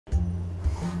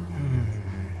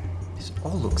This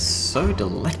all looks so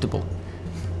delectable.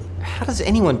 How does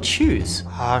anyone choose?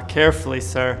 Carefully,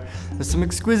 sir. There's some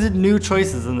exquisite new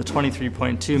choices in the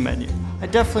 23.2 menu. I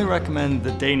definitely recommend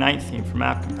the day-night theme from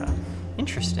AppCompat.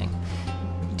 Interesting.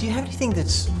 Do you have anything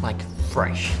that's like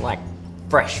fresh? Like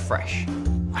fresh?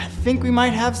 I think we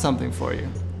might have something for you.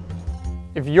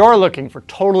 If you're looking for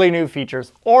totally new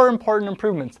features or important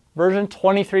improvements, version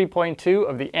 23.2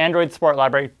 of the Android Support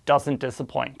Library doesn't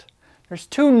disappoint. There's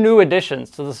two new additions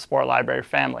to the Support Library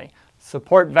family: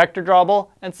 Support Vector Drawable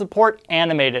and Support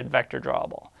Animated Vector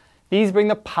Drawable. These bring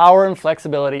the power and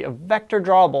flexibility of vector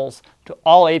drawables to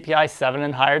all API 7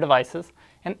 and higher devices,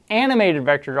 and animated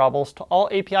vector drawables to all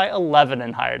API 11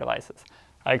 and higher devices.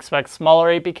 I expect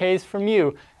smaller APKs from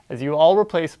you as you all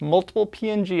replace multiple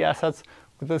PNG assets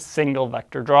with a single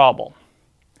vector drawable.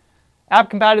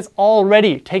 AppCompat is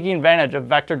already taking advantage of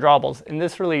vector drawables in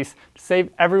this release to save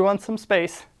everyone some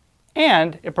space,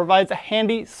 and it provides a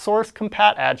handy source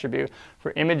compat attribute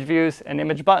for image views and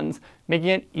image buttons, making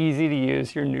it easy to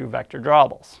use your new vector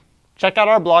drawables. Check out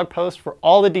our blog post for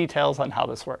all the details on how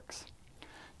this works.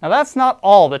 Now that's not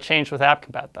all that changed with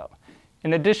AppCompat though.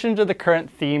 In addition to the current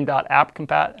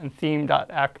theme.appcompat and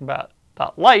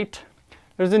theme.appcompat.lite,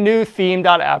 there's a new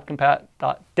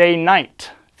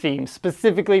theme.appcompat.daynight theme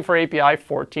specifically for API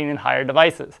 14 and higher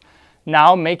devices.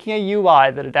 Now making a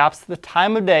UI that adapts to the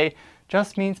time of day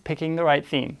just means picking the right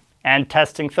theme and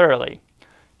testing thoroughly.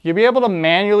 You'll be able to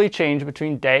manually change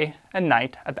between day and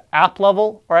night at the app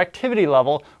level or activity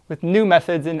level with new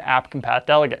methods in AppCompat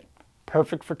Delegate.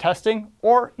 Perfect for testing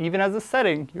or even as a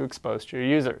setting you expose to your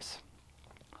users.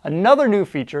 Another new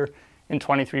feature in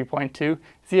 23.2 is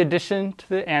the addition to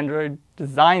the Android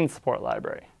Design Support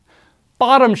Library: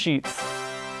 bottom sheets.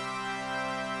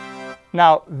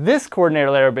 Now, this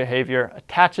coordinator layer behavior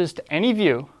attaches to any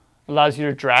view, allows you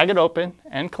to drag it open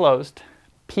and closed,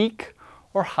 peek,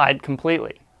 or hide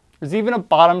completely. There's even a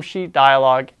bottom sheet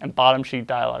dialog and bottom sheet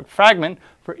dialog fragment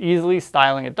for easily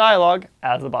styling a dialog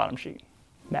as a bottom sheet.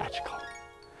 Magical.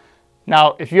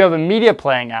 Now, if you have a media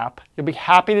playing app, you'll be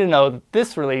happy to know that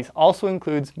this release also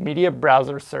includes Media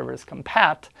Browser Service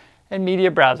Compat and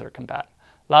Media Browser Compat,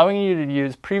 allowing you to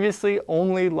use previously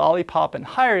only Lollipop and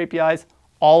higher APIs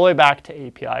all the way back to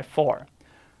API 4.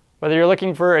 Whether you're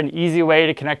looking for an easy way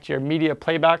to connect your media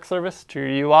playback service to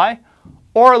your UI,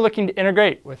 or looking to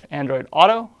integrate with Android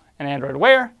Auto and Android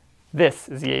Wear, this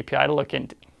is the API to look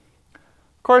into.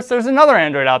 Of course, there's another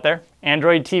Android out there,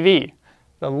 Android TV.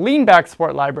 The Leanback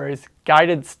Support Library's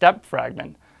guided step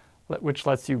fragment, which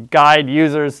lets you guide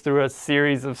users through a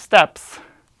series of steps,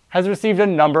 has received a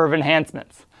number of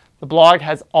enhancements. The blog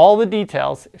has all the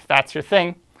details, if that's your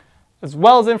thing, as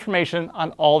well as information on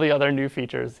all the other new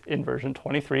features in version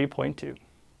 23.2.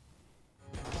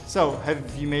 So,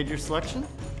 have you made your selection?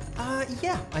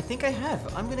 Yeah, I think I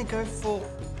have. I'm gonna go for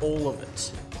all of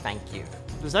it. Thank you.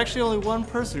 There's actually only one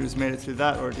person who's made it through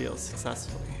that ordeal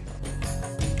successfully.